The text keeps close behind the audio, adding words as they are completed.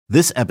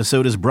This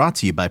episode is brought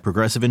to you by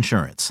Progressive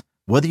Insurance.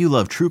 Whether you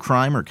love true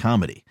crime or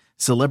comedy,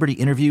 celebrity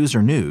interviews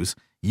or news,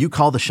 you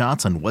call the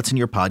shots on what's in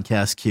your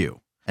podcast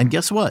queue. And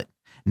guess what?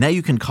 Now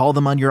you can call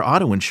them on your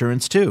auto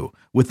insurance too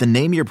with the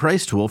Name Your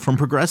Price tool from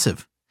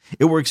Progressive.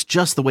 It works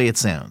just the way it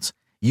sounds.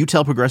 You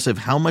tell Progressive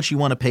how much you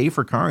want to pay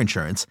for car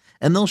insurance,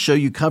 and they'll show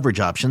you coverage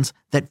options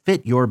that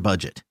fit your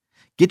budget.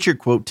 Get your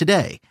quote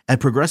today at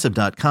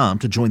Progressive.com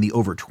to join the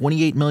over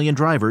 28 million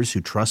drivers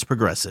who trust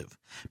Progressive.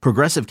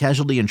 Progressive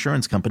Casualty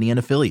Insurance Company and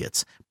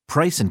Affiliates.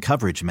 Price and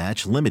coverage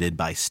match limited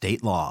by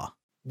state law.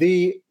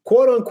 The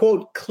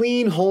quote-unquote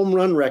clean home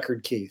run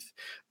record, Keith.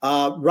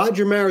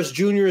 Roger Maris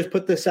Jr. has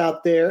put this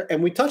out there,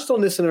 and we touched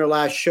on this in our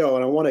last show,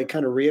 and I want to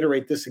kind of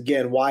reiterate this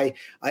again, why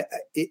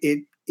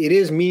it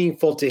is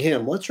meaningful to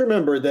him. Let's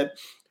remember that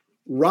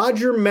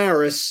Roger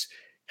Maris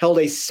held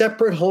a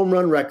separate home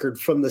run record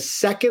from the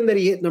second that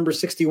he hit number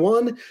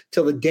 61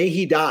 till the day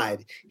he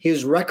died.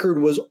 His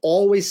record was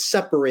always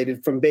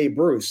separated from Babe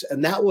Ruth,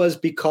 and that was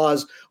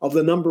because of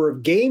the number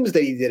of games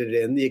that he did it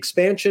in. The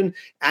expansion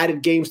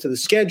added games to the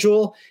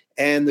schedule,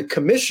 and the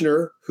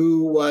commissioner,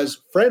 who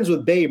was friends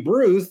with Babe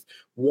Ruth,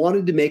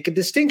 wanted to make a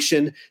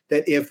distinction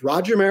that if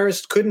Roger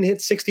Maris couldn't hit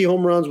 60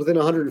 home runs within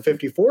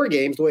 154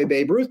 games the way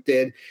Babe Ruth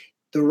did,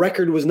 the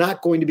record was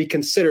not going to be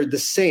considered the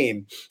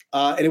same.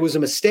 And it was a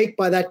mistake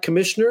by that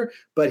commissioner,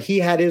 but he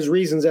had his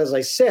reasons, as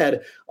I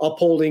said,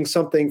 upholding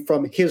something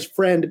from his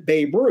friend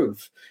Babe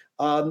Ruth.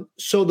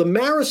 So the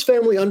Maris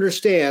family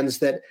understands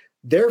that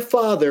their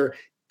father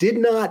did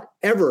not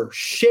ever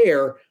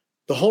share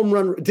the home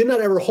run, did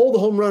not ever hold the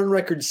home run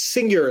record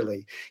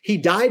singularly. He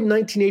died in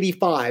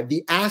 1985.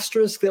 The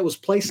asterisk that was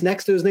placed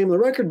next to his name in the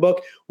record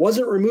book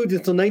wasn't removed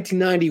until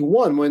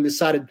 1991 when they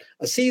decided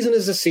a season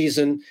is a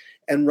season,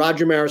 and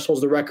Roger Maris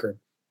holds the record.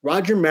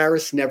 Roger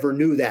Maris never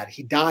knew that.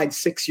 He died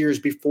 6 years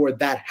before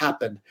that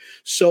happened.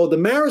 So the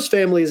Maris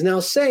family is now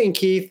saying,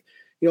 Keith,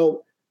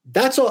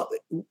 that's all.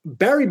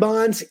 Barry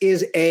Bonds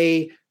is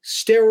a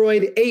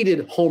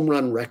steroid-aided home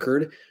run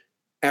record.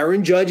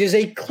 Aaron Judge is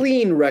a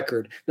clean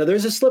record. Now,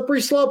 there's a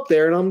slippery slope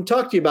there, and I'm going to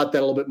talk to you about that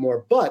a little bit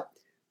more. But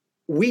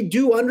we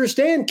do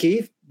understand,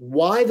 Keith,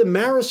 why the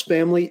Maris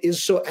family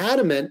is so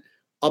adamant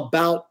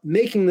about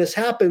making this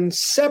happen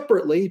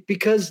separately,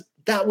 because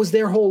that was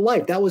their whole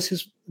life. That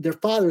was their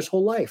father's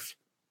whole life.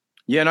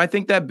 Yeah, and I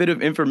think that bit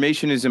of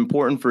information is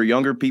important for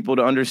younger people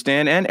to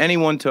understand and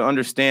anyone to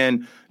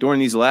understand during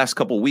these last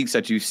couple of weeks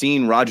that you've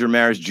seen Roger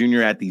Maris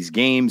Jr. at these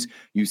games.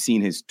 You've seen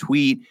his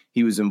tweet.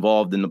 He was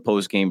involved in the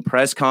post-game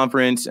press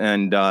conference.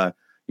 And,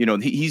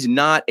 he's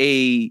not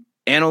a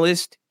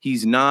analyst.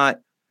 He's not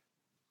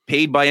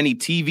paid by any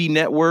TV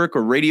network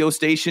or radio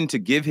station to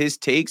give his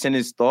takes and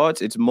his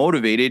thoughts. It's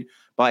motivated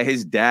by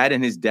his dad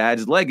and his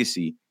dad's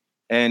legacy.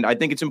 And I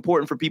think it's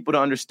important for people to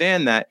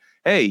understand that,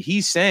 hey,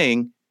 he's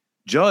saying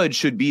Judge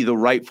should be the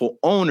rightful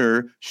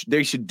owner.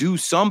 They should do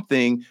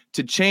something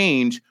to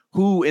change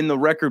who in the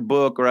record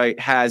book, right,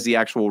 has the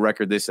actual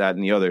record, this, that,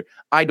 and the other.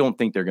 I don't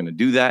think they're going to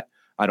do that.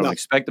 I don't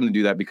expect them to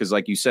do that because,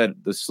 like you said,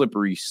 the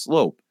slippery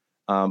slope.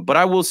 But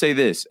I will say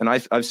this, and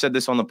I've said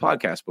this on the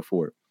podcast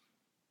before.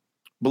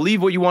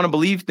 Believe what you want to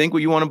believe, think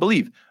what you want to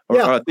believe,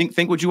 or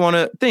think what you want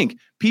to think.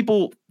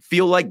 People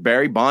feel like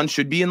Barry Bonds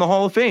should be in the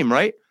Hall of Fame,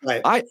 right?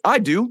 I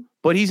do,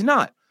 but he's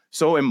not.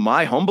 So in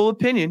my humble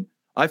opinion,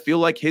 I feel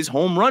like his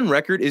home run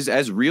record is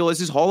as real as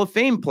his Hall of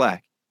Fame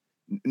plaque.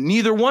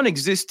 Neither one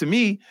exists to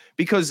me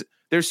because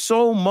there's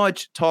so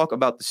much talk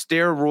about the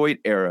steroid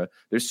era.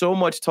 There's so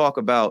much talk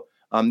about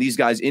these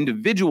guys'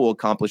 individual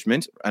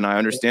accomplishments. And I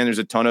understand there's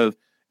a ton of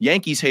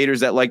Yankees haters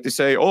that like to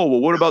say, oh, well,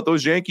 what about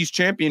those Yankees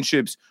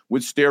championships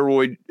with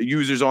steroid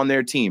users on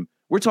their team?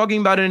 We're talking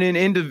about an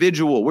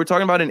individual. We're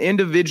talking about an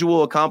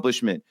individual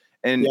accomplishment.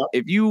 And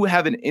if you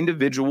have an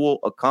individual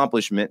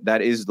accomplishment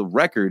that is the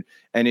record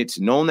and it's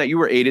known that you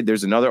were aided,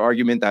 there's another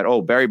argument that,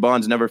 oh, Barry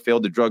Bonds never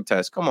failed the drug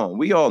test. Come on.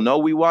 We all know.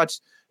 We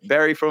watched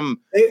Barry from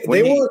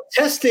they weren't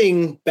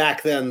testing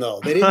back then, though.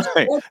 They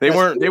didn't. They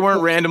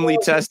weren't randomly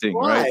testing,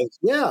 right?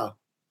 Yeah.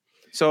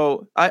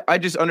 So I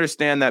just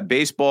understand that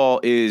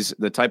baseball is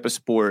the type of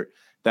sport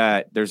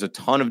that there's a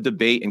ton of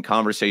debate and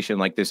conversation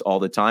like this all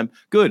the time.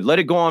 Good. Let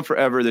it go on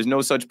forever. There's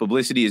no such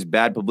publicity as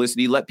bad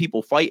publicity. Let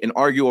people fight and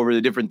argue over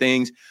the different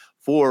things.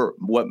 For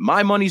what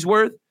my money's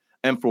worth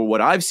and for what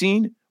I've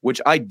seen,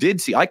 which I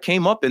did see. I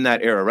came up in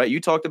that era, right?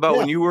 You talked about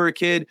when you were a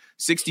kid,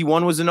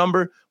 61 was the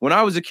number. When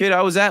I was a kid,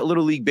 I was at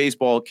Little League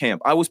baseball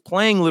camp. I was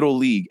playing Little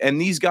League.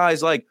 And these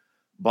guys like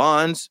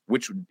Bonds,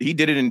 which he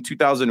did it in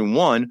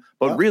 2001,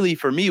 but really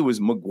for me it was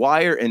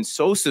McGuire and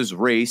Sosa's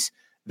race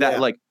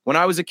that like when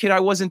I was a kid, I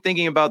wasn't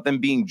thinking about them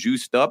being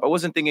juiced up. I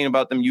wasn't thinking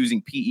about them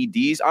using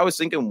PEDs. I was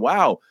thinking,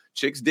 wow,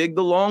 chicks dig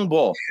the long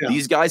ball.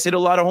 These guys hit a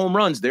lot of home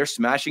runs. They're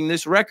smashing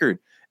this record.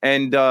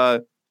 And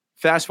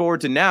fast forward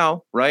to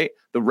now, right?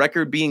 The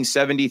record being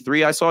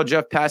 73. I saw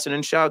Jeff Passan,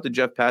 and shout out to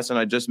Jeff Passan.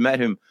 I just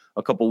met him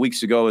a couple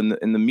weeks ago in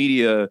the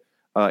media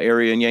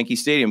area in Yankee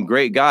Stadium.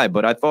 Great guy.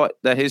 But I thought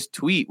that his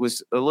tweet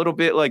was a little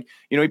bit like,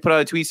 he put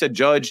out a tweet, said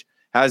Judge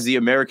has the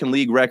American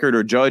League record,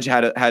 or Judge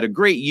had a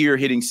great year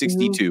hitting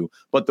 62,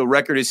 but the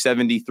record is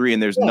 73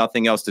 and there's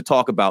nothing else to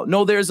talk about.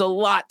 No, there's a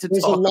lot to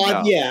talk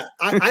about. Yeah.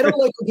 I don't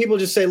like when people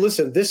just say,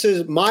 listen, this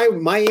is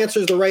my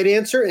answer is the right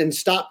answer and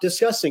stop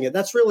discussing it.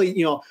 That's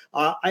really,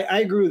 I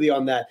agree with you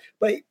on that.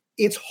 But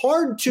it's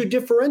hard to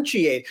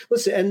differentiate.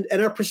 Listen,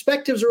 and our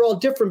perspectives are all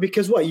different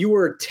because you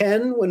were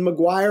 10 when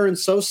McGuire and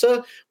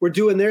Sosa were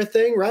doing their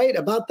thing, right?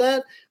 About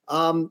that.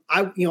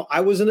 I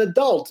was an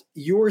adult.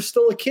 You were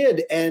still a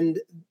kid, and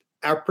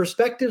our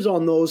perspectives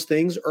on those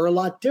things are a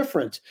lot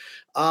different.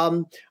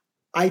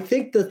 I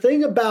think the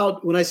thing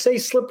about when I say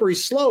slippery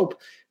slope,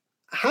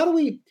 how do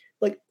we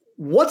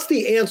what's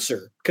the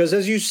answer? Because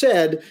as you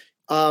said,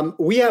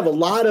 we have a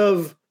lot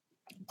of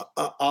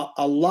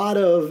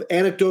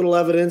anecdotal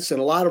evidence and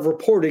a lot of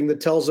reporting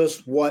that tells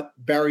us what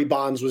Barry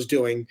Bonds was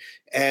doing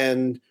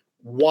and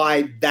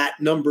why that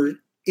number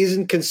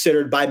isn't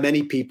considered by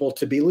many people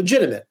to be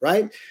legitimate,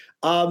 right?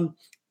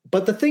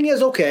 But the thing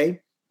is, okay,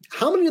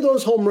 how many of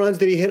those home runs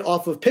did he hit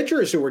off of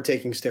pitchers who were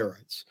taking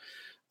steroids?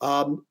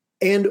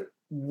 And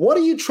what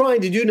are you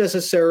trying to do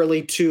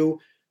necessarily do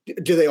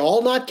they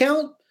all not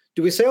count?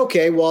 Do we say,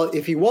 okay, well,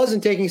 if he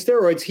wasn't taking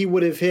steroids, he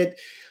would have hit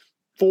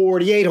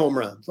 48 home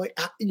runs?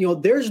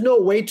 There's no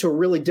way to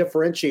really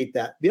differentiate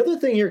that. The other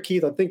thing here,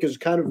 Keith, I think is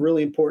kind of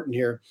really important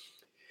here.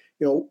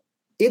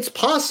 It's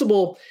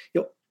possible,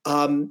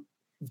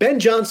 Ben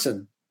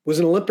Johnson was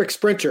an Olympic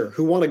sprinter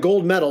who won a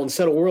gold medal and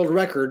set a world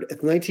record at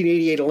the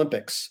 1988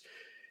 Olympics.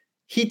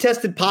 He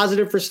tested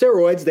positive for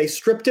steroids. They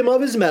stripped him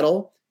of his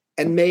medal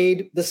and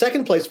made the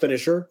second place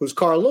finisher, who's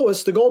Carl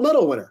Lewis, the gold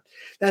medal winner.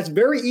 That's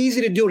very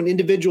easy to do in an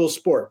individual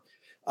sport.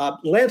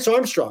 Lance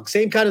Armstrong,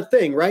 same kind of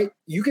thing, right?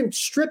 You can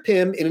strip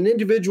him in an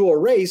individual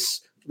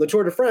race, the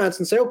Tour de France,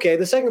 and say, okay,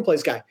 the second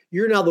place guy,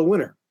 you're now the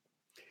winner.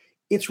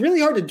 It's really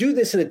hard to do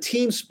this in a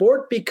team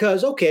sport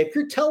because, okay, if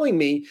you're telling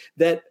me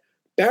that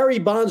Barry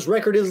Bonds'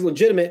 record is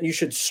legitimate and you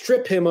should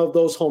strip him of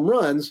those home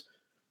runs,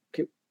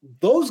 okay,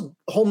 those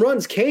home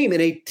runs came in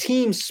a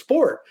team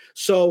sport.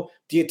 So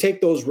do you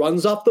take those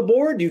runs off the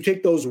board? Do you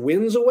take those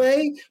wins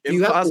away? Do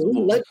you have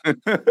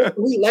to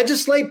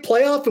legislate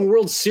playoff and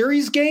World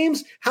Series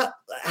games?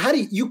 How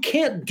do you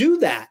can't do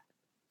that?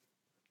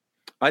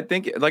 I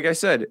think, like I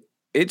said,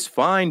 it's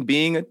fine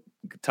being a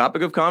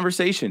topic of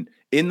conversation.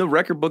 In the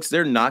record books,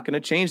 they're not going to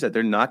change that.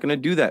 They're not going to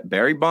do that.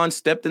 Barry Bonds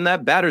stepped in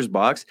that batter's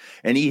box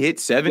and he hit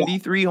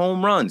 73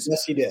 home runs.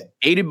 Yes, he did.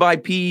 Aided by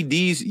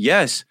PEDs,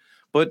 yes.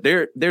 But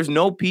there's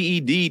no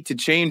PED to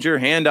change your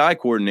hand-eye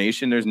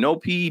coordination. There's no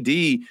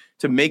PED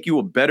to make you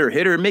a better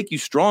hitter, make you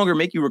stronger,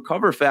 make you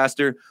recover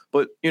faster.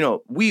 But,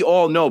 we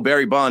all know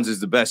Barry Bonds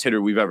is the best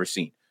hitter we've ever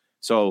seen.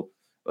 So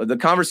the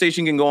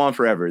conversation can go on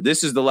forever.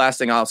 This is the last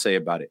thing I'll say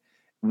about it.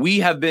 We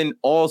have been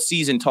all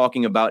season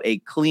talking about a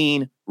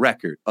clean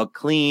record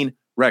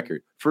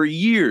for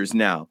years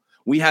now.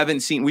 We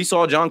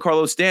saw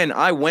Giancarlo Stanton.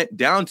 I went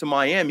down to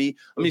Miami.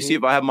 Let me see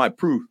if I have my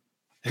proof.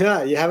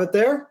 Yeah, you have it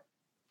there?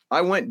 I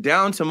went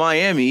down to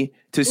Miami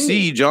to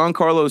see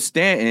Giancarlo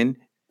Stanton.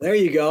 There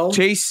you go.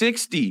 Chase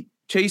 60,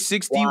 chase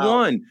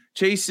 61,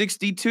 chase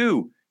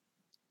 62.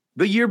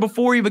 The year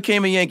before he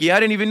became a Yankee, I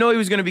didn't even know he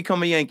was going to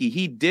become a Yankee.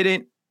 He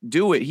didn't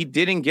do it. He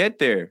didn't get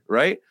there,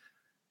 right?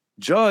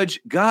 Judge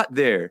got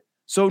there.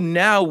 So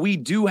now we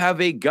do have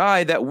a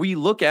guy that we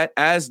look at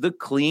as the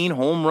clean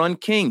home run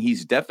king.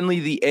 He's definitely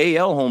the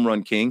AL home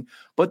run king,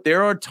 but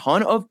there are a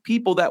ton of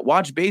people that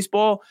watch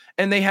baseball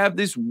and they have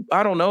this,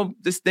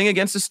 this thing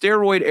against the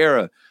steroid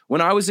era.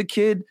 When I was a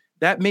kid,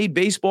 that made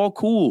baseball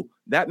cool.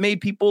 That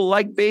made people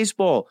like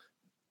baseball.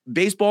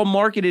 Baseball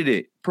marketed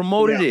it,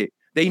 promoted it.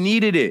 They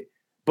needed it.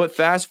 But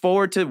fast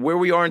forward to where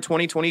we are in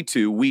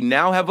 2022, we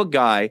now have a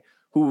guy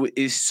who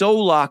is so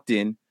locked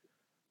in,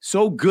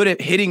 so good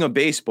at hitting a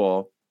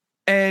baseball,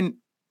 and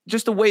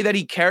just the way that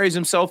he carries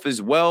himself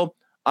as well.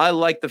 I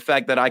like the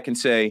fact that I can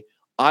say,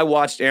 I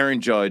watched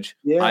Aaron Judge.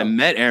 Yeah. I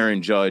met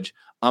Aaron Judge.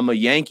 I'm a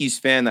Yankees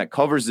fan that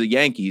covers the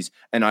Yankees,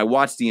 and I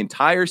watched the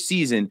entire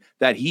season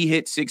that he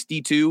hit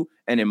 62,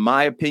 and in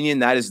my opinion,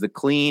 that is the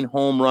clean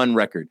home run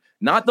record.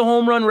 Not the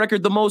home run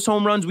record, the most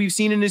home runs we've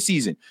seen in this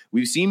season.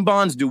 We've seen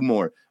Bonds do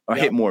more, or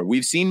hit more.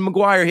 We've seen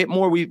McGuire hit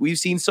more. We've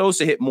seen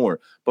Sosa hit more.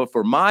 But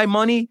for my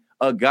money,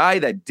 a guy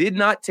that did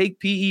not take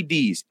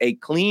PEDs, a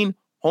clean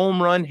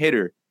home run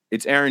hitter,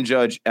 it's Aaron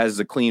Judge as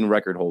the clean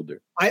record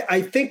holder.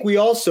 I think we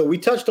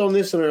touched on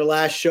this in our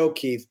last show,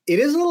 Keith. It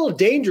is a little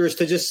dangerous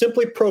to just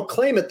simply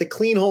proclaim it the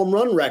clean home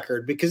run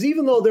record, because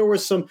even though there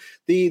was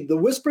the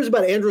whispers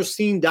about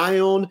Androstene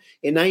Dion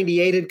in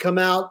 98 had come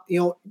out,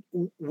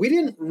 we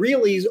didn't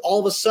really all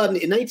of a sudden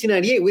in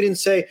 1998, we didn't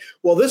say,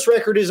 well, this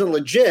record isn't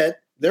legit.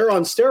 They're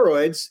on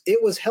steroids.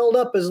 It was held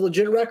up as a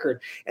legit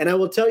record. And I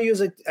will tell you,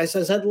 as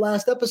I said the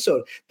last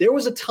episode, there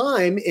was a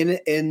time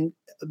in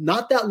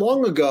not that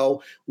long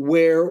ago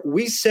where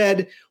we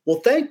said, well,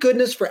 thank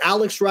goodness for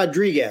Alex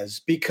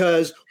Rodriguez,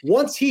 because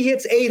once he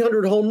hits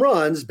 800 home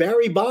runs,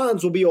 Barry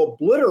Bonds will be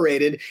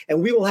obliterated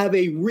and we will have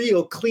a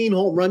real clean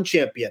home run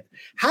champion.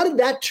 How did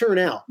that turn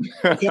out?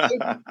 Okay?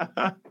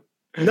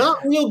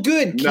 Not real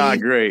good, Keith. Not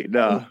great,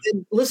 no.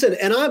 And listen,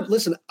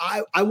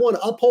 I want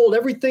to uphold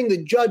everything the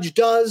Judge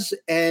does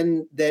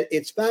and that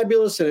it's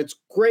fabulous and it's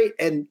great.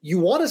 And you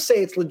want to say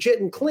it's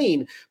legit and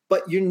clean,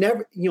 but you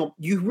never,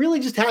 you really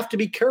just have to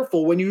be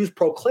careful when you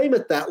proclaim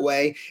it that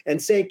way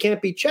and say it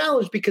can't be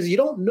challenged because you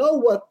don't know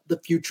what the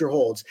future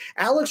holds.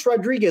 Alex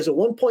Rodriguez at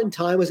one point in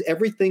time was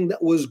everything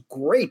that was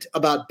great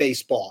about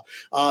baseball.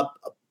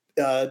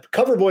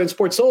 Cover boy in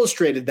Sports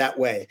Illustrated that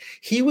way.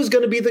 He was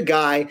going to be the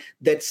guy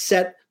that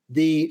set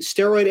the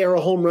steroid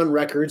era home run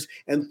records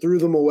and threw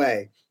them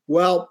away.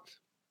 Well,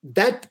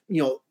 that's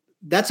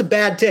a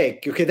bad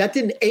take. Okay. That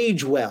didn't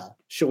age well,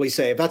 shall we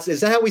say?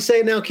 Is that how we say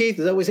it now, Keith?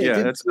 Is that what we say?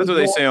 Yeah, that's what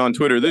they say on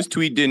Twitter. This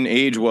tweet didn't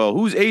age well.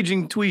 Who's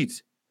aging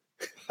tweets?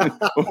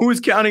 Who's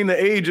counting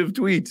the age of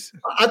tweets?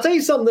 I'll tell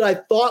you something that I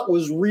thought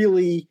was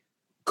really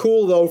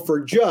cool though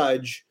for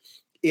Judge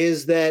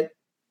is that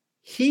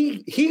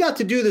he got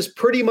to do this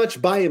pretty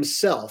much by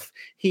himself.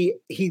 He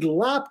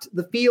lapped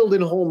the field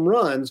in home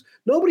runs.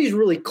 Nobody's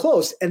really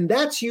close. And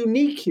that's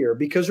unique here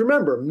because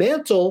remember,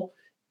 Mantle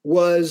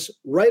was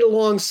right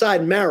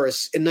alongside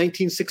Maris in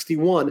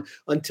 1961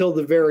 until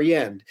the very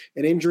end.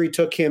 An injury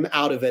took him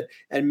out of it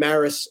and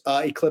Maris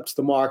eclipsed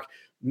the mark.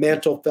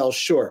 Mantle fell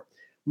short.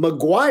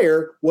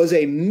 McGwire was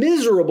a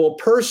miserable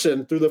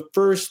person through the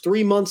first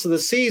 3 months of the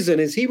season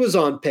as he was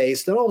on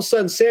pace. Then all of a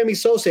sudden, Sammy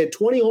Sosa had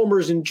 20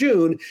 homers in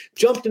June,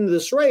 jumped into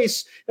this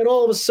race, and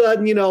all of a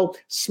sudden,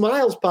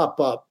 smiles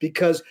pop up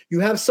because you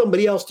have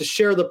somebody else to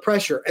share the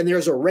pressure, and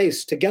there's a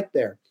race to get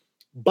there.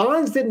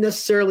 Bonds didn't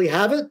necessarily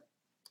have it,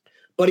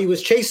 but he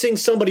was chasing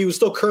somebody who was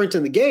still current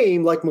in the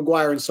game, like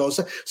McGwire and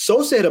Sosa.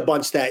 Sosa hit a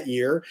bunch that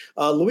year.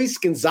 Luis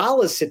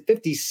Gonzalez hit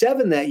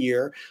 57 that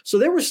year. So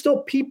there were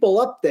still people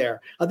up there.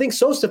 I think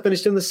Sosa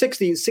finished in the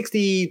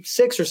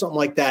 66 or something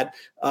like that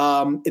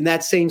in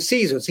that same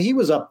season. So he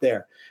was up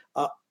there.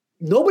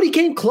 Nobody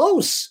came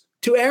close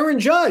to Aaron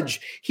Judge.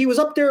 He was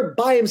up there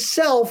by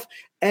himself.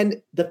 And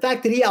the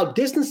fact that he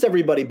outdistanced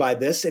everybody by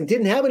this and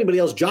didn't have anybody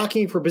else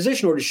jockeying for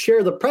position or to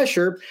share the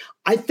pressure,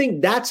 I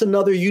think that's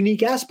another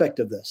unique aspect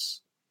of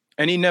this.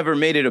 And he never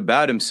made it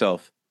about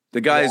himself.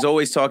 The guy is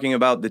always talking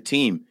about the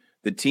team,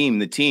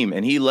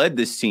 and he led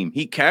this team.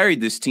 He carried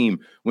this team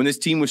when this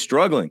team was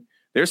struggling.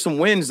 There's some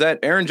wins that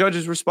Aaron Judge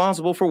is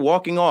responsible for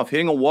walking off,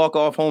 hitting a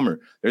walk-off homer.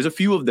 There's a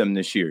few of them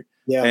this year.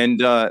 Yeah. And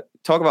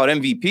talk about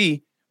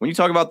MVP. When you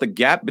talk about the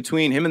gap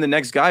between him and the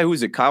next guy, who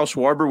is it, Kyle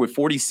Schwarber with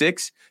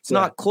 46? It's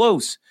not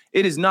close.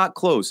 It is not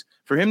close.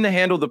 For him to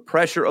handle the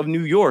pressure of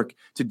New York,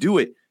 to do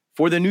it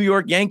for the New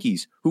York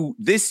Yankees, who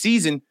this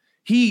season,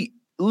 he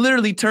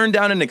literally turned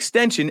down an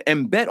extension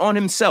and bet on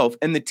himself,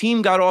 and the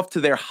team got off to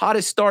their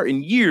hottest start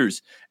in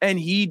years, and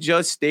he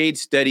just stayed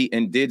steady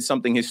and did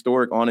something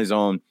historic on his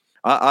own.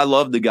 I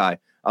love the guy.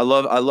 I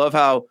love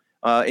how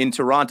in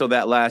Toronto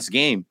that last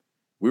game,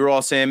 we were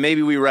all saying,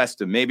 maybe we rest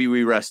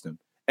him.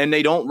 And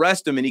they don't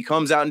rest him, and he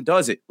comes out and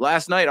does it.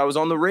 Last night, I was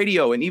on the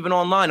radio, and even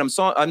online,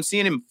 I'm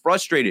seeing him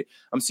frustrated.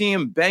 I'm seeing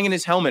him banging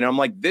his helmet. I'm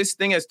like, this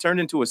thing has turned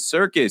into a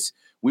circus.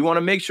 We want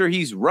to make sure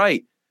he's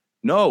right.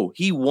 No,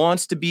 he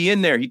wants to be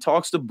in there. He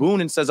talks to Boone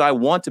and says, I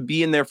want to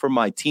be in there for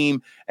my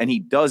team, and he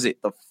does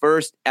it. The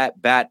first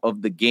at-bat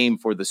of the game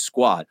for the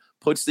squad.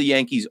 Puts the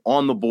Yankees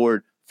on the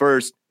board.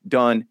 First,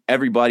 done.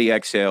 Everybody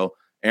exhale.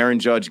 Aaron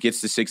Judge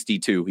gets to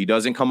 62. He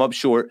doesn't come up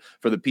short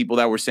for the people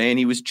that were saying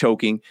he was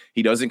choking.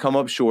 He doesn't come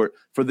up short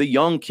for the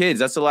young kids.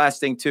 That's the last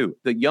thing, too.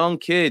 The young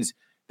kids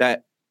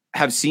that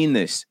have seen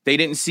this. They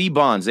didn't see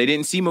Bonds. They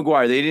didn't see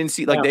McGwire. They didn't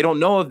see, they don't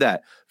know of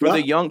that. For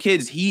the young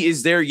kids, he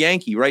is their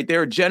Yankee, right?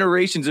 There are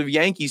generations of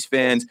Yankees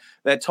fans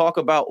that talk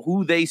about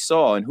who they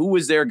saw and who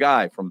was their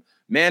guy, from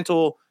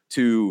Mantle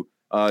to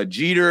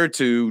Jeter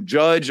to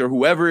Judge or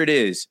whoever it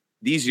is.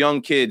 These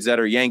young kids that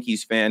are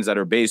Yankees fans, that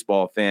are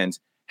baseball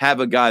fans, have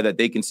a guy that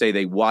they can say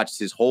they watched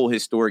his whole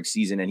historic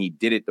season and he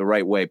did it the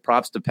right way.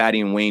 Props to Patty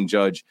and Wayne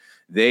Judge.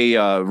 They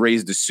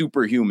raised a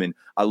superhuman.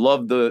 I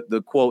love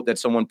the quote that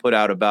someone put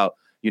out about,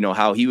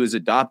 how he was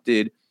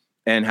adopted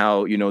and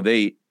how,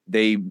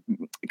 they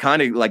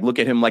kind of like look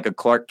at him like a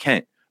Clark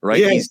Kent, right?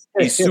 Yes.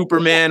 He's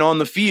Superman on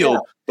the field,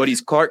 but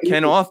he's Clark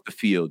Kent off the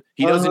field.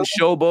 He doesn't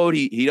showboat.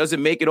 He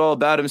doesn't make it all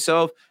about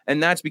himself.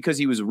 And that's because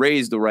he was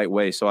raised the right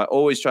way. So I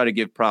always try to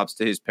give props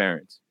to his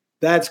parents.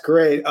 That's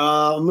great.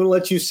 I'm going to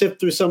let you sift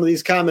through some of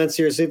these comments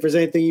here, see if there's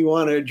anything you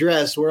want to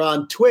address. We're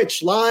on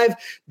Twitch live.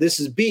 This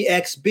is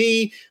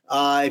BXB.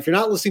 If you're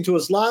not listening to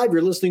us live,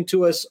 you're listening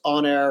to us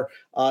on our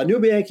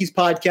New Yankees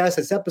podcast.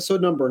 That's episode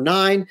number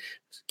 9.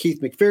 Keith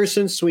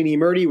McPherson, Sweeney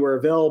Murdy. We're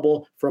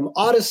available from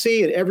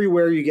Odyssey and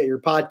everywhere you get your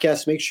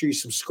podcasts. Make sure you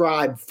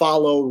subscribe,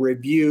 follow,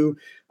 review,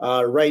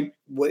 write,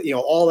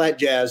 all that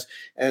jazz,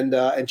 and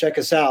check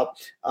us out.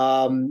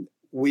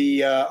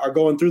 We are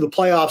going through the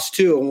playoffs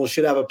too, and we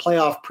should have a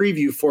playoff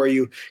preview for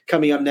you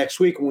coming up next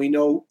week when we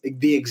know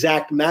the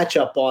exact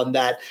matchup on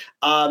that.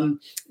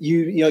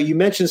 You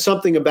mentioned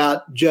something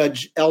about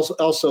Judge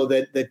also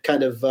that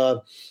kind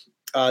of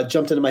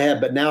jumped into my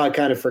head, but now I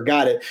kind of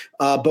forgot it.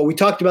 But we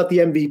talked about the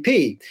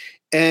MVP.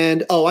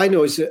 And I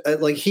know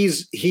he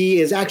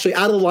is actually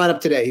out of the lineup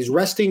today. He's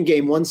resting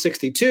game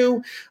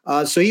 162,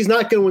 so he's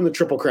not going to win the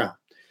Triple Crown.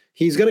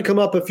 He's going to come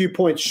up a few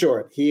points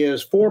short. He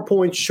is 4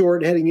 points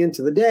short heading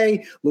into the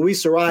day.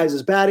 Luis Ariz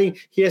is batting.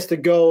 He has to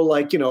go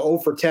 0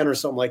 for 10 or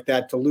something like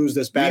that to lose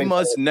this batting. We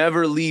must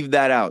never leave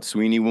that out,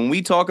 Sweeney. When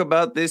we talk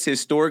about this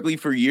historically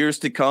for years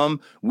to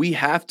come, we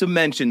have to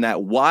mention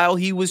that while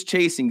he was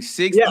chasing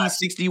 60,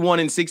 61,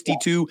 and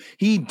 62,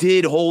 he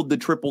did hold the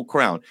Triple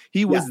Crown.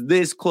 He was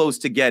this close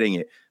to getting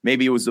it.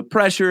 Maybe it was the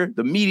pressure,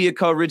 the media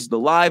coverage, the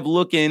live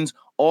look-ins,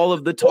 all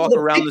of the talk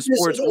around the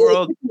sports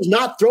world.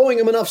 Not throwing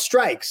him enough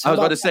strikes. I was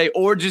about to say,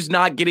 or just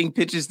not getting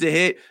pitches to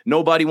hit.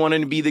 Nobody wanted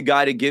to be the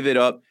guy to give it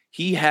up.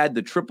 He had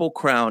the Triple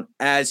Crown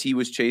as he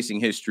was chasing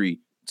history.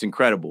 It's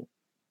incredible.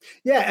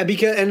 Yeah,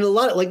 and a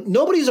lot of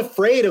nobody's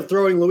afraid of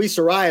throwing Luis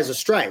Ariz a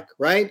strike,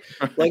 right?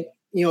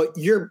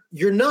 You're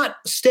not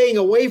staying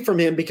away from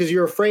him because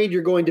you're afraid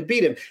you're going to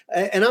beat him.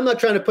 And I'm not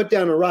trying to put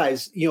down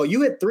Ariz.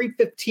 You hit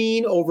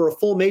 315 over a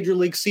full major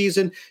league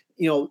season.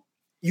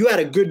 You had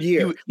a good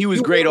year. He was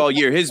great all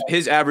year.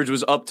 His average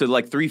was up to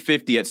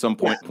 350 at some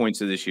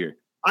points of this year.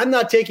 I'm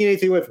not taking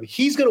anything away from him.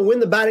 He's going to win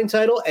the batting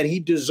title, and he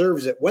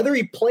deserves it. Whether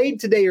he played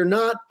today or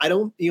not, I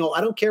don't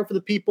care for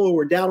the people who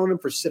were down on him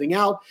for sitting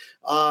out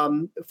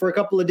for a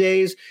couple of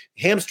days,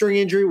 hamstring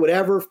injury,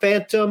 whatever,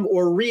 phantom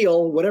or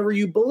real, whatever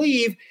you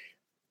believe.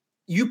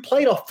 You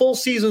played a full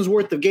season's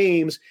worth of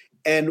games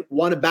and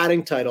won a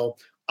batting title.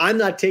 I'm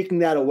not taking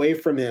that away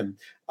from him.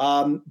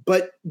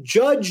 But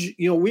Judge,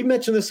 we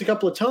mentioned this a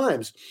couple of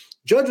times.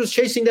 Judge was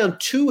chasing down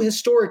 2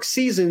 historic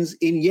seasons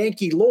in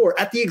Yankee lore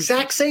at the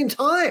exact same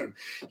time.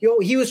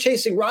 He was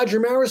chasing Roger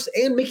Maris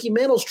and Mickey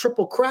Mantle's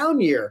Triple Crown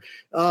year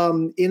in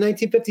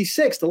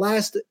 1956, the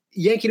last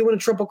Yankee to win a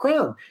Triple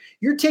Crown.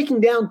 You're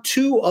taking down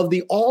 2 of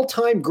the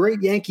all-time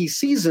great Yankee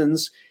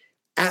seasons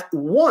at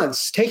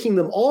once, taking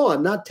them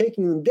on, not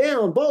taking them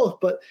down, both.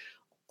 But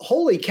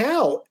holy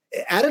cow,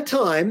 at a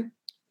time,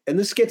 and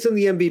this gets in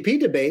the MVP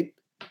debate,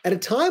 at a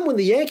time when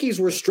the Yankees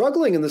were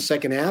struggling in the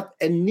second half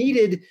and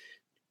needed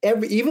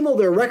even though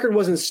their record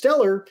wasn't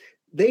stellar,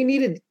 they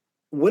needed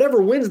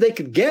whatever wins they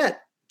could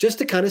get just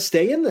to kind of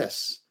stay in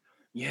this.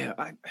 Yeah.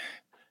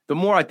 The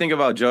more I think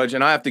about Judge,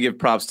 and I have to give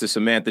props to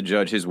Samantha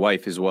Judge, his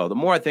wife as well. The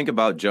more I think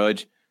about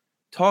Judge,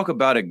 talk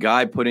about a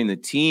guy putting the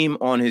team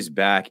on his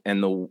back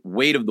and the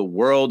weight of the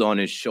world on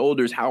his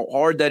shoulders, how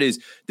hard that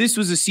is. This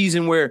was a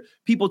season where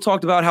people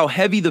talked about how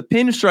heavy the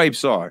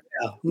pinstripes are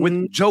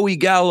with Joey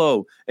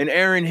Gallo and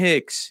Aaron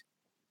Hicks.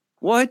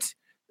 What?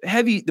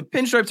 Heavy? The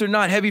pinstripes are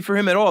not heavy for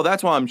him at all.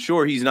 That's why I'm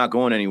sure he's not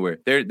going anywhere.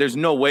 There's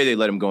no way they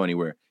let him go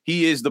anywhere.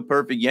 He is the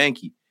perfect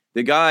Yankee.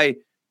 The guy,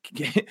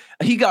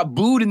 he got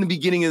booed in the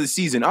beginning of the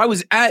season. I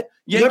was at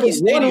Yankee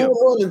Stadium.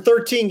 Won in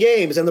 13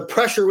 games, and the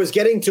pressure was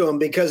getting to him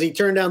because he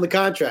turned down the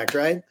contract,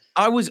 right?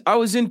 I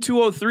was in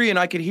 203, and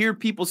I could hear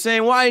people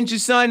saying, "Why didn't you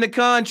sign the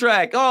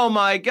contract? Oh,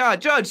 my God,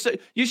 Judge,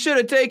 you should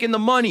have taken the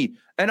money."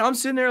 And I'm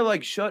sitting there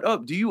like, shut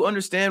up. Do you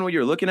understand what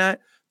you're looking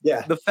at?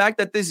 Yeah. The fact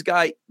that this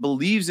guy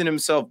believes in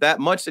himself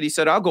that much that he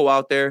said, I'll go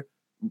out there.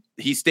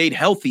 He stayed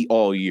healthy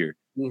all year,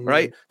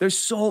 right? There's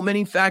so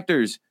many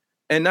factors.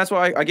 And that's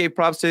why I gave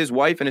props to his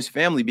wife and his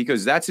family,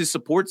 because that's his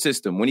support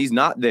system when he's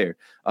not there.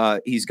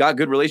 He's got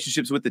good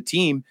relationships with the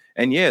team.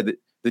 And yeah,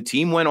 the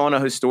team went on a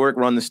historic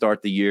run to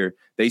start the year.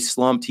 They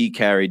slumped. He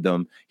carried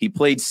them. He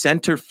played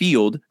center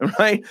field,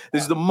 right?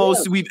 This is the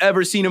most we've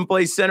ever seen him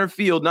play center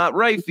field, not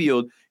right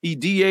field. He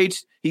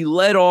DH'd. He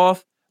led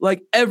off.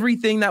 Like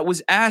everything that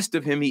was asked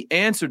of him, he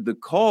answered the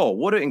call.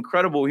 What an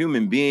incredible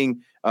human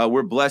being.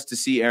 We're blessed to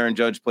see Aaron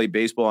Judge play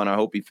baseball, and I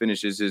hope he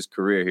finishes his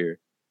career here.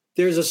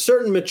 There's a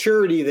certain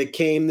maturity that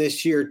came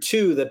this year,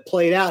 too, that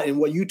played out. And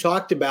what you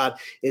talked about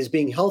is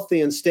being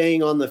healthy and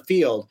staying on the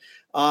field.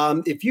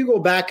 If you go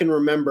back and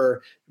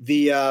remember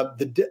the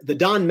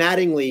Don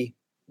Mattingly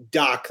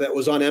doc that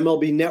was on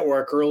MLB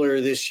Network earlier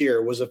this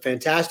year was a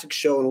fantastic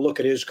show and a look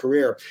at his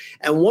career.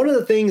 And one of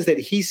the things that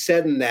he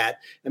said in that,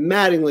 and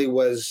Mattingly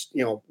was,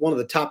 one of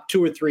the top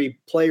 2 or 3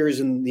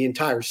 players in the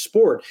entire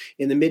sport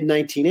in the mid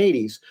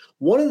 1980s.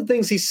 One of the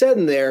things he said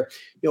in there,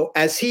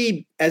 as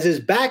his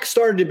back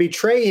started to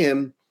betray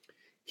him,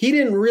 he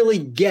didn't really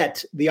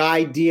get the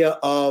idea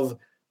of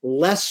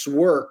less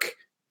work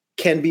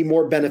can be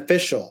more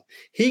beneficial.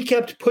 He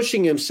kept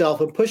pushing himself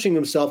to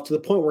the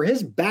point where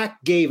his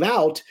back gave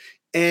out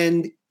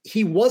and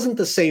he wasn't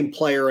the same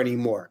player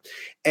anymore.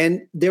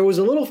 And there was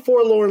a little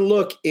forlorn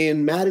look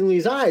in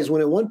Mattingly's eyes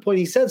when at one point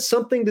he said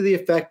something to the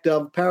effect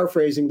of,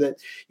 paraphrasing, that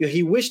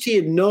he wished he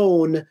had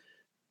known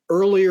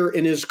earlier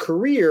in his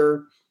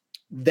career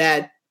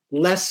that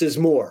less is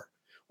more,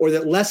 or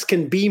that less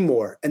can be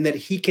more, and that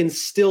he can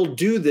still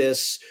do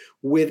this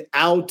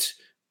without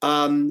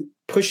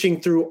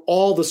pushing through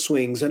all the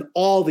swings and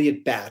all the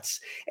at-bats.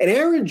 And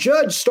Aaron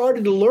Judge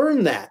started to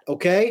learn that,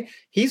 okay?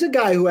 He's a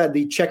guy who had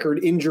the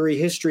checkered injury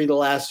history the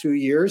last few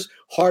years,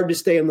 hard to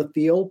stay on the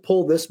field,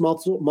 pull this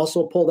muscle,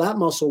 pull that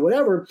muscle,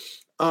 whatever.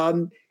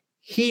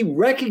 He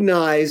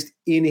recognized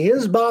in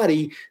his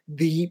body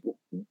the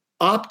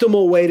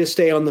optimal way to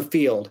stay on the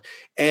field.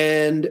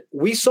 And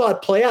we saw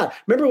it play out.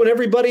 Remember when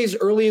everybody's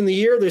early in the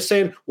year, they're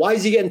saying, why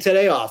is he getting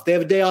today off? They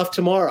have a day off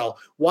tomorrow.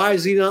 Why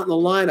is he not in the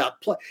lineup?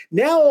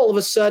 Now, all of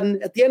a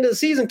sudden, at the end of the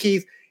season,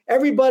 Keith,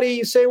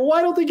 everybody say, well,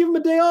 why don't they give him a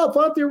day off?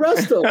 Why don't they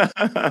arrest him?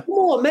 Come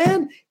on,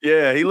 man.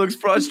 Yeah, he looks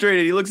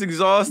frustrated. He looks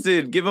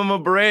exhausted. Give him a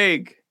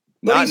break.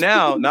 Not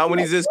now. Not when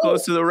he's this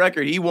close to the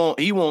record. He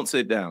won't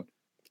sit down.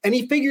 And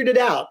he figured it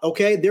out,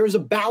 okay? There's a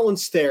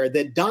balance there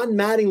that Don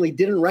Mattingly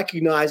didn't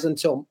recognize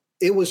until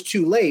it was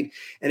too late.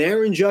 And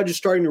Aaron Judge is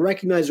starting to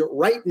recognize it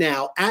right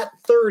now at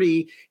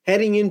 30,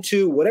 heading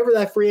into whatever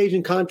that free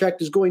agent contract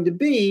is going to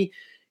be.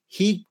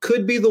 He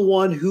could be the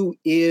one who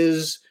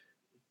is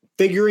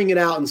figuring it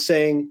out and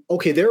saying,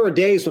 okay, there are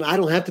days when I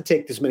don't have to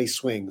take this many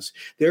swings.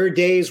 There are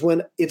days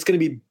when it's going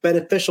to be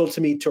beneficial to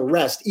me to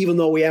rest, even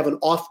though we have an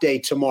off day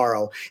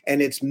tomorrow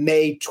and it's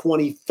May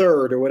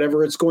 23rd or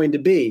whatever it's going to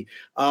be.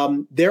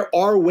 There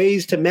are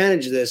ways to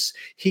manage this.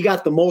 He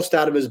got the most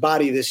out of his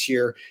body this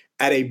year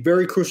at a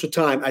very crucial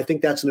time. I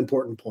think that's an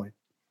important point.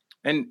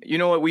 And you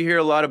know what? We hear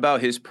a lot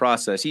about his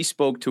process. He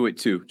spoke to it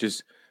too.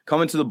 Just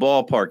coming to the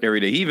ballpark every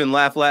day. He even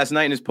laughed last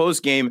night in his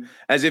post game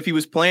as if he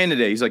was playing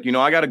today. He's like,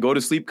 I got to go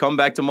to sleep, come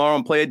back tomorrow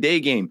and play a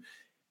day game.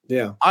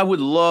 Yeah. I would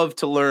love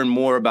to learn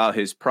more about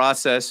his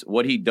process,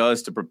 what he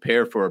does to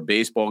prepare for a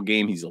baseball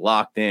game. He's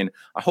locked in.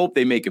 I hope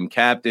they make him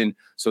captain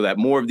so that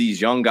more of these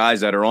young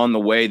guys that are on the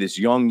way, this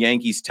young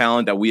Yankees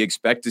talent that we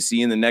expect to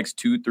see in the next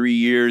 2-3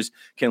 years,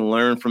 can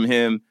learn from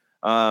him.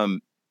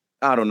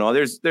 I don't know.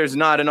 There's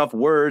not enough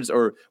words,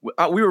 or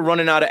we were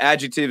running out of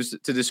adjectives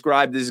to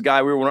describe this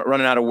guy. We were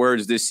running out of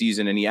words this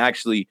season, and he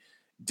actually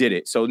did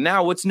it. So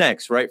now what's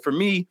next, right? For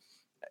me,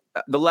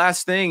 the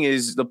last thing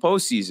is the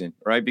postseason,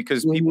 right?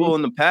 Because people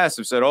in the past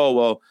have said, oh,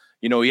 well,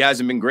 he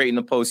hasn't been great in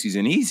the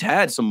postseason. He's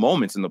had some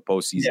moments in the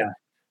postseason,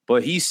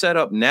 but he's set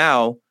up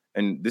now.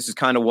 And this is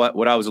kind of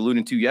what I was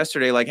alluding to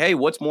yesterday. Like, hey,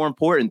 what's more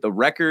important, the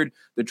record,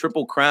 the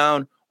Triple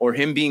Crown, or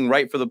him being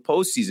right for the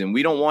postseason?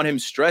 We don't want him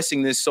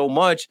stressing this so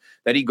much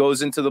that he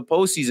goes into the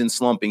postseason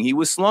slumping. He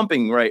was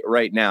slumping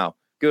right now.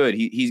 Good.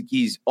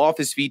 He's off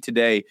his feet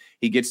today.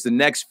 He gets the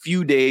next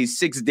few days,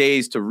 6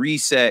 days to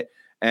reset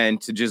and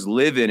to just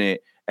live in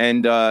it.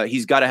 And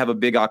he's got to have a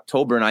big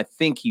October, and I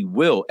think he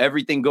will.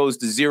 Everything goes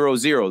to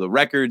 0-0. The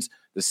records,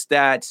 the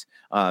stats,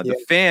 the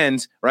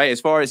fans, right? As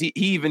far as he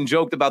even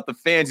joked about the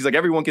fans. He's like,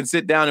 everyone can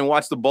sit down and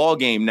watch the ball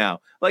game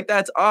now. Like,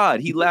 that's odd.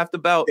 He laughed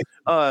about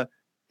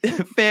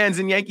fans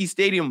in Yankee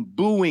Stadium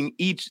booing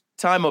each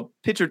time a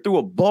pitcher threw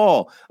a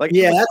ball. Like,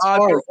 that's odd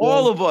hard, for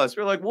all of us.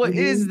 We're like, what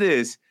is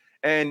this?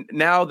 And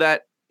now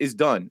that is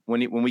done.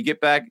 When we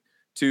get back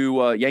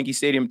to Yankee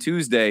Stadium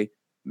Tuesday,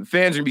 the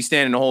fans are going to be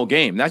standing the whole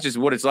game. That's just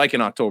what it's like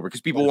in October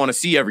because people want to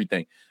see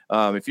everything.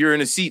 If you're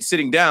in a seat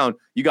sitting down,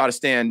 you got to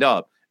stand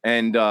up.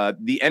 And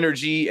the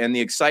energy and the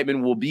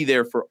excitement will be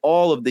there for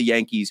all of the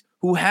Yankees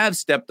who have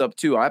stepped up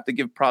too. I have to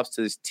give props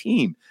to this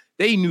team.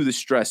 They knew the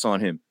stress on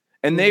him,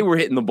 and they were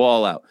hitting the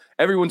ball out.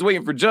 Everyone's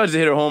waiting for Judge to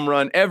hit a home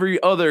run.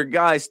 Every other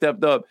guy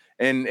stepped up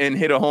and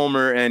hit a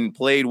homer and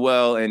played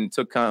well and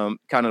took kind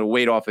of the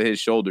weight off of his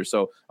shoulders.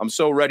 So I'm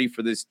so ready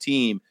for this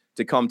team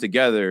to come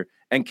together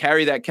and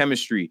carry that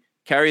chemistry,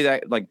 carry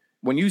that, like,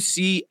 when you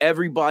see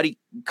everybody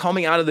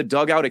coming out of the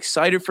dugout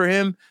excited for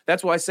him,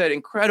 that's why I said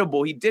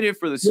incredible. He did it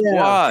for the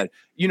squad.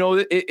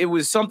 It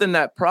was something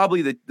that probably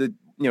it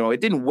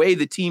didn't weigh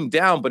the team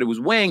down, but it was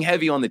weighing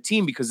heavy on the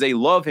team because they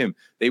love him.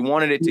 They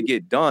wanted it to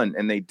get done,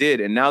 and they did.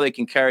 And now they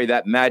can carry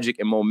that magic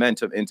and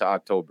momentum into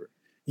October.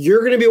 You're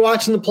going to be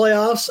watching the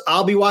playoffs.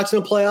 I'll be watching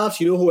the playoffs.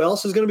 You know who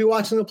else is going to be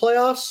watching the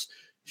playoffs?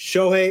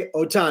 Shohei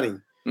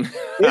Ohtani.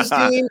 This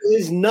team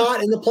is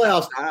not in the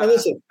playoffs. Now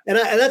listen, and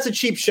that's a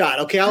cheap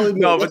shot. Okay, I'll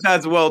admit. No, but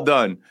that's well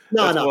done.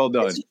 No, well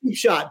done. It's a cheap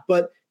shot.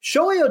 But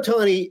Shohei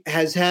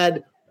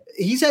Ohtani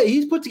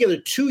he's put together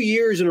 2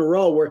 years in a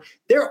row where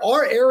there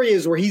are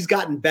areas where he's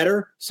gotten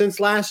better since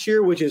last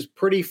year, which is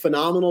pretty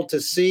phenomenal to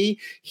see.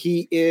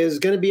 He is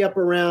going to be up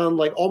around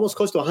like almost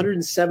close to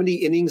 170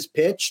 innings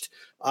pitched,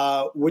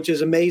 which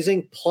is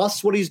amazing.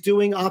 Plus what he's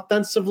doing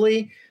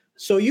offensively.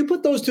 So you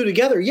put those two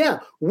together,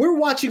 we're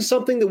watching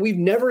something that we've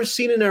never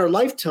seen in our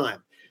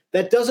lifetime.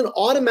 That doesn't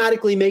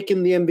automatically make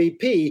him the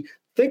MVP.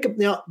 Think of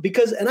now,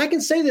 because, and I can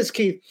say this,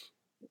 Keith,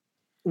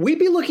 we'd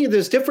be looking at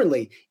this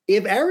differently.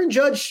 If Aaron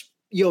Judge,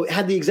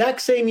 had the exact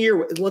same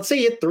year, let's say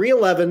he hit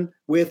 311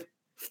 with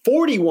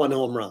 41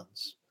 home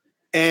runs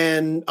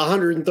and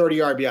 130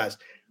 RBIs,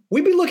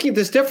 we'd be looking at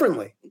this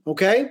differently.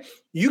 Okay.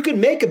 You can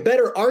make a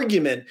better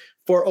argument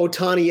for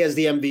Ohtani as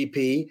the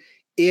MVP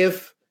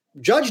if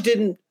Judge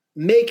didn't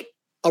make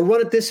a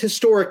run at this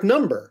historic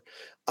number.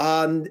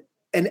 And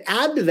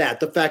add to that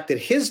the fact that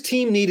his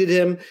team needed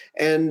him,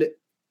 and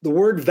the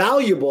word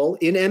valuable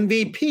in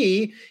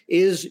MVP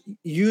is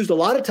used a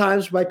lot of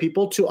times by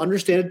people to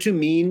understand it to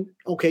mean,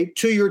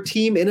 to your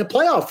team in a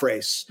playoff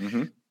race.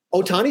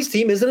 Ohtani's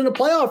team isn't in a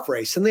playoff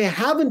race, and they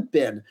haven't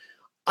been.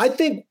 I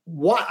think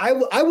what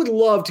I would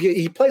love to get.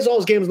 He plays all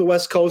his games on the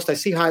West Coast. I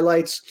see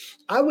highlights.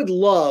 I would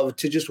love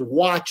to just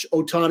watch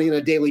Ohtani on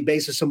a daily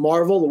basis and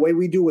marvel the way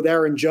we do with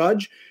Aaron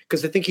Judge,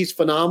 because I think he's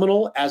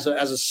phenomenal as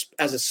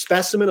a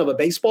specimen of a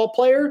baseball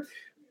player.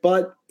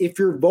 But if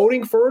you're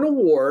voting for an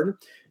award,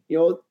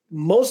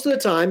 most of the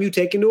time you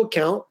take into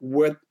account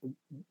where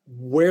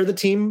the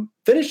team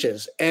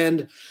finishes,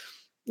 and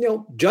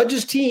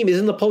Judge's team is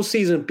in the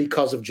postseason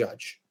because of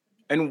Judge.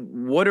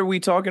 And what are we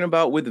talking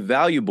about with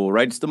valuable,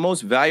 right? It's the most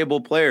valuable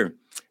player.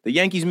 The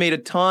Yankees made a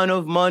ton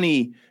of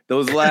money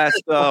those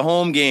last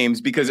home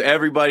games because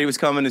everybody was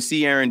coming to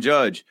see Aaron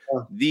Judge. Yeah.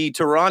 The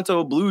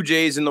Toronto Blue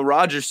Jays in the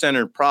Rogers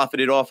Center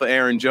profited off of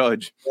Aaron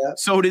Judge. Yeah.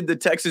 So did the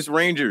Texas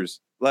Rangers.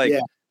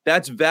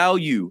 That's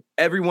value.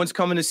 Everyone's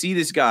coming to see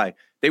this guy.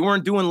 They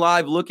weren't doing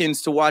live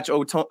look-ins to watch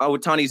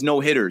Ohtani's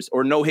no-hitters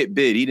or no-hit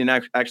bid. He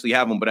didn't actually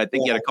have them, but I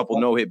think he had a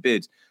couple no-hit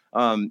bids.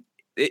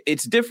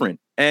 It's different.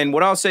 And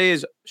what I'll say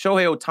is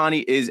Shohei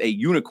Ohtani is a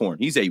unicorn.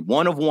 He's a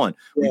one of one.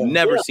 We've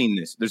never seen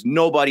this. There's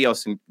nobody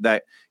else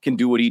that can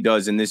do what he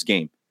does in this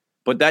game.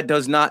 But that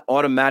does not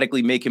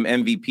automatically make him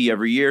MVP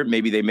every year.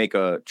 Maybe they make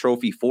a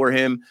trophy for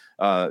him,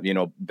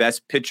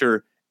 best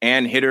pitcher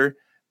and hitter.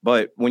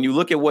 But when you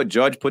look at what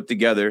Judge put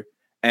together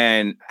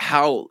and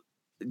how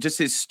just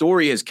his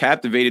story has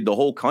captivated the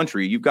whole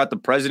country. You've got the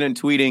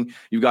president tweeting.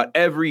 You've got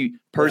every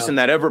person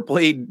that ever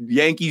played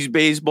Yankees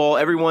baseball,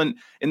 everyone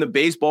in the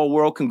baseball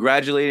world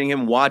congratulating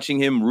him, watching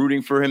him,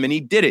 rooting for him. And he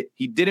did it.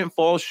 He didn't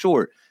fall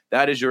short.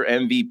 That is your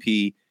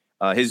MVP.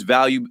 His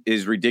value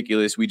is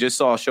ridiculous. We just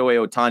saw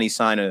Shohei Ohtani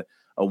sign a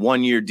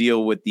one-year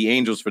deal with the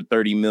Angels for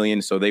 $30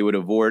 million so they would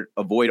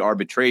avoid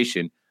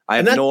arbitration. I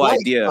have no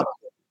idea.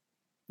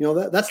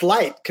 That's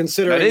light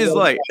considering. That is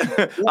light.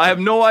 I have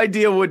no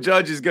idea what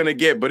Judge is going to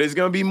get, but it's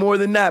going to be more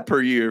than that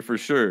per year for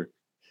sure.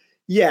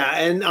 Yeah,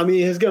 and I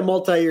mean, he's got a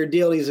multi-year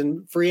deal. He's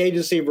in free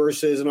agency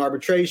versus an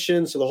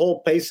arbitration, so the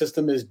whole pay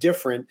system is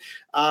different.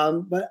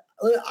 But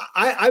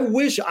I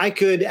wish I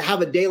could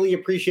have a daily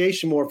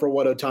appreciation more for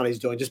what Ohtani's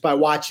doing just by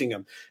watching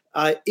him.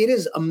 It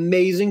is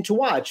amazing to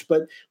watch.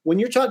 But when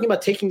you're talking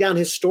about taking down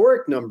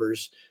historic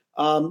numbers,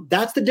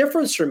 that's the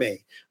difference for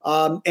me.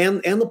 And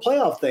the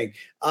playoff thing,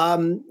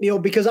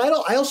 because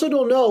I also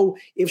don't know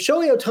if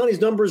Shohei Ohtani's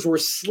numbers were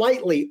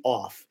slightly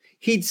off,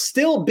 he'd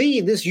still be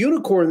this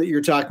unicorn that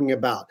you're talking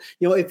about.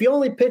 If he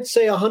only pitched,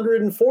 say,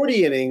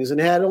 140 innings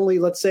and had only,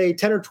 let's say,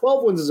 10 or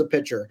 12 wins as a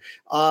pitcher,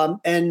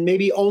 and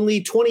maybe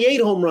only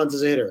 28 home runs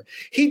as a hitter,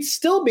 he'd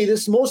still be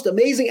this most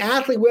amazing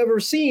athlete we've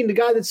ever seen. The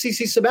guy that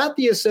CC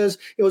Sabathia says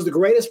was the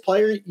greatest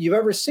player you've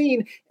ever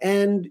seen.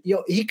 And,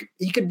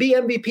 he could be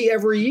MVP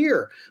every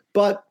year.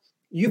 But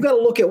you've got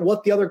to look at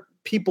what the other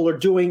people are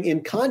doing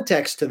in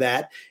context to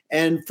that.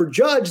 And for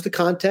Judge, the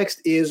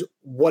context is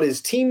what his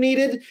team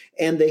needed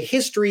and the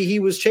history he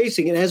was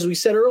chasing. And as we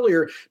said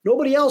earlier,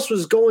 nobody else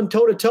was going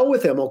toe-to-toe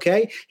with him,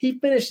 okay?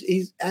 He's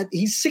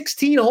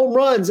 16 home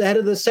runs ahead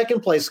of the second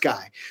place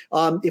guy.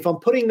 If I'm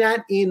putting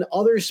that in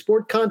other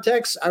sport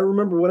contexts, I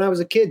remember when I was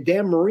a kid,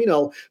 Dan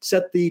Marino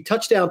set the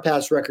touchdown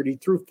pass record. He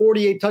threw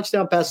 48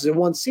 touchdown passes in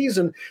one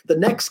season. The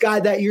next guy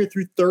that year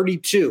threw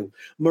 32.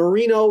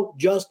 Marino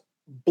just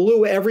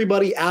blew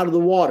everybody out of the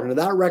water. Now,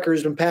 that record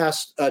has been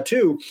passed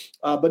too,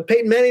 but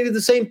Peyton Manning did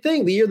the same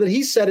thing. The year that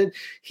he said it,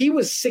 he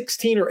was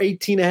 16 or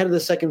 18 ahead of the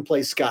second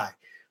place guy.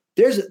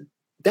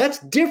 That's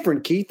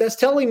different, Keith. That's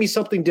telling me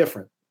something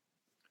different.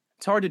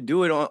 It's hard to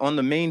do it on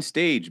the main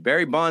stage.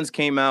 Barry Bonds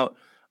came out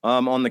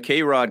on the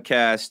K-Rod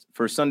cast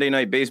for Sunday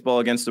Night Baseball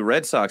against the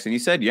Red Sox, and he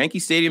said Yankee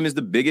Stadium is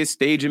the biggest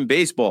stage in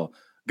baseball.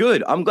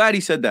 Good. I'm glad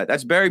he said that.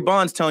 That's Barry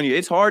Bonds telling you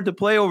it's hard to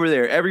play over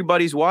there.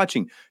 Everybody's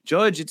watching.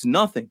 Judge, it's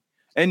nothing.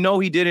 And no,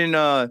 he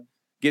didn't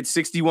get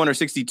 61 or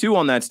 62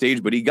 on that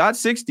stage, but he got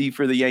 60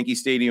 for the Yankee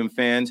Stadium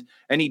fans,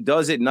 and he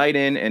does it night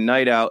in and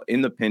night out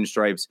in the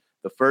pinstripes,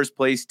 the first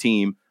place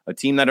team, a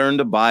team that earned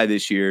a bye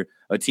this year,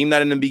 a team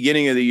that in the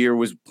beginning of the year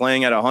was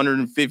playing at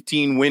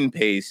 115 win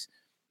pace.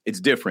 It's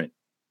different.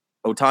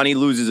 Ohtani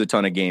loses a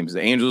ton of games. The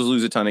Angels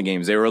lose a ton of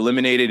games. They were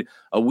eliminated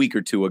a week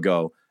or two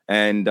ago,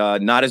 and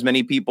not as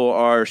many people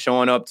are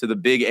showing up to the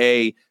Big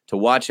A to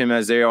watch him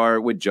as they are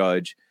with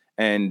Judge.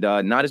 And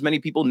not as many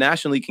people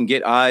nationally can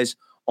get eyes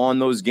on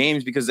those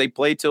games because they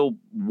play till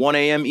 1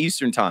 a.m.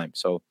 Eastern time.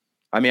 So,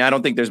 I mean, I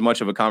don't think there's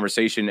much of a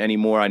conversation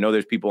anymore. I know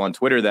there's people on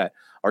Twitter that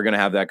are going to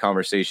have that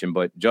conversation,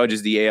 but Judge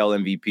is the AL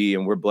MVP,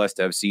 and we're blessed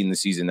to have seen the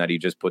season that he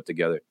just put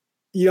together.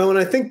 And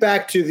I think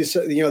back to this,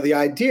 the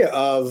idea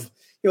of,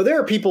 there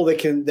are people that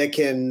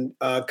can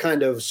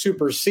kind of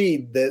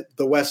supersede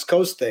the West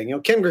Coast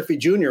thing. Ken Griffey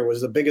Jr.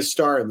 was the biggest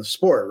star in the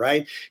sport,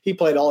 right? He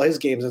played all his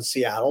games in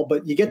Seattle,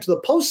 but you get to the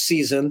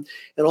postseason,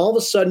 and all of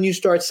a sudden you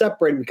start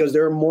separating because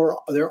there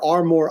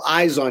are more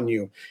eyes on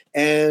you,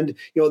 and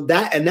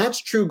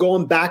that's true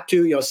going back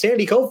to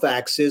Sandy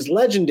Koufax is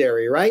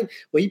legendary, right?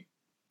 Well,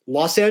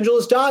 Los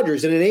Angeles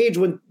Dodgers in an age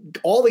when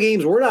all the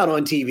games were not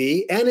on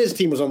TV and his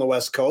team was on the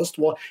West Coast.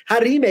 Well, how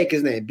did he make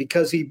his name?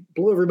 Because he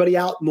blew everybody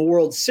out in the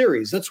World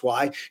Series. That's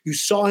why you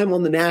saw him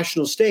on the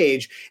national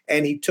stage,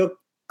 and he took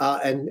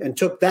and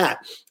took that.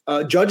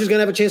 Judge is going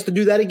to have a chance to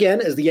do that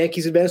again as the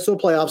Yankees advance to the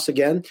playoffs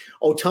again.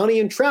 Ohtani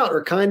and Trout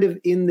are kind of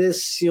in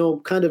this,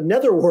 kind of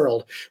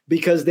netherworld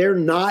because they're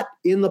not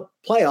in the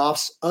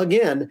playoffs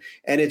again,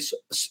 and it's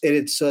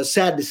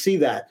sad to see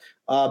that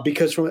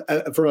because from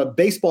a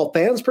baseball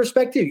fan's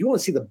perspective, you want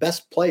to see the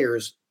best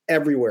players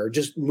everywhere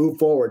just move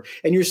forward,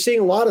 and you're seeing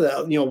a lot of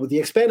that. With the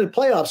expanded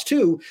playoffs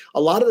too, a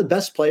lot of the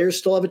best players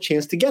still have a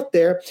chance to get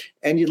there,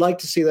 and you'd like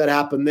to see that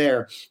happen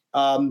there.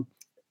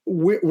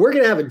 We're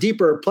going to have a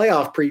deeper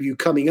playoff preview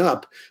coming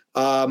up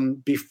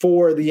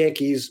before the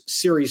Yankees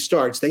series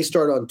starts. They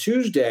start on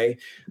Tuesday.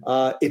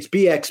 It's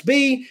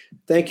BXB.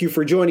 Thank you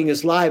for joining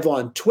us live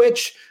on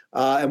Twitch.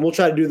 And we'll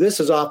try to do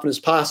this as often as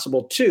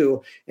possible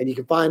too. And you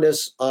can find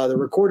us, the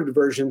recorded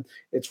version.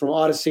 It's from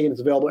Odyssey and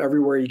it's available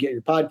everywhere you get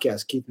your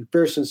podcast. Keith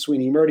McPherson,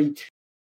 Sweeney Murdy.